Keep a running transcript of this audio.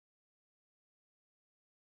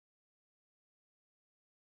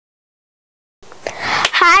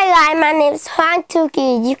Hi guys, my name is HOànG thảo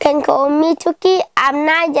KD. You can call me Tuki. I'm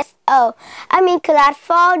 9 years old. I'm in class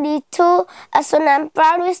 4D2 at Xuân An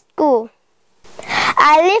Primary School.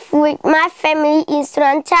 I live with my family in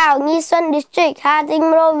Xuân An, Nghĩ Xuân district, Hà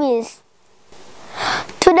Tĩnh province.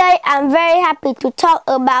 Today I'm very happy to talk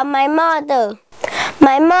about my mother.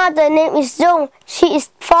 My mother name is Dung. She is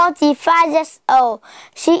 45 years old.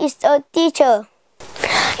 She is a teacher.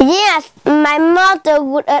 Yes, my mother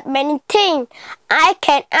good at many things. I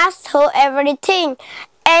can ask her everything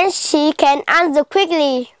and she can answer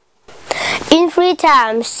quickly. In free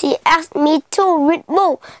time, she asks me to read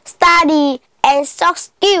books, study and soft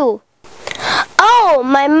skill. Oh,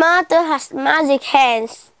 my mother has magic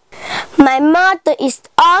hands. My mother is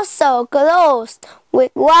also close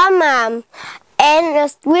with warm arms and a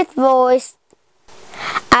sweet voice.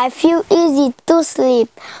 I feel easy to sleep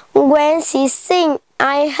when she sings.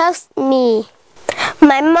 I hugs me.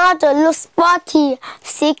 My mother looks sporty.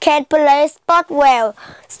 She can play sport well,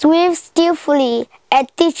 swim skillfully, and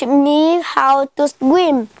teach me how to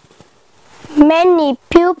swim. Many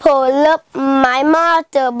people love my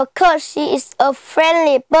mother because she is a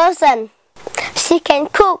friendly person. She can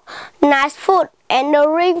cook nice food and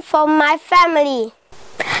drink for my family.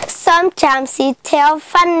 Sometimes she tells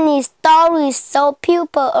funny stories so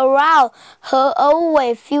people around her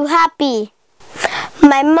always feel happy.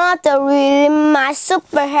 My mother really my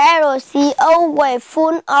superhero. She always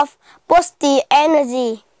full of positive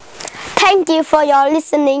energy. Thank you for your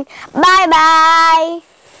listening. Bye bye.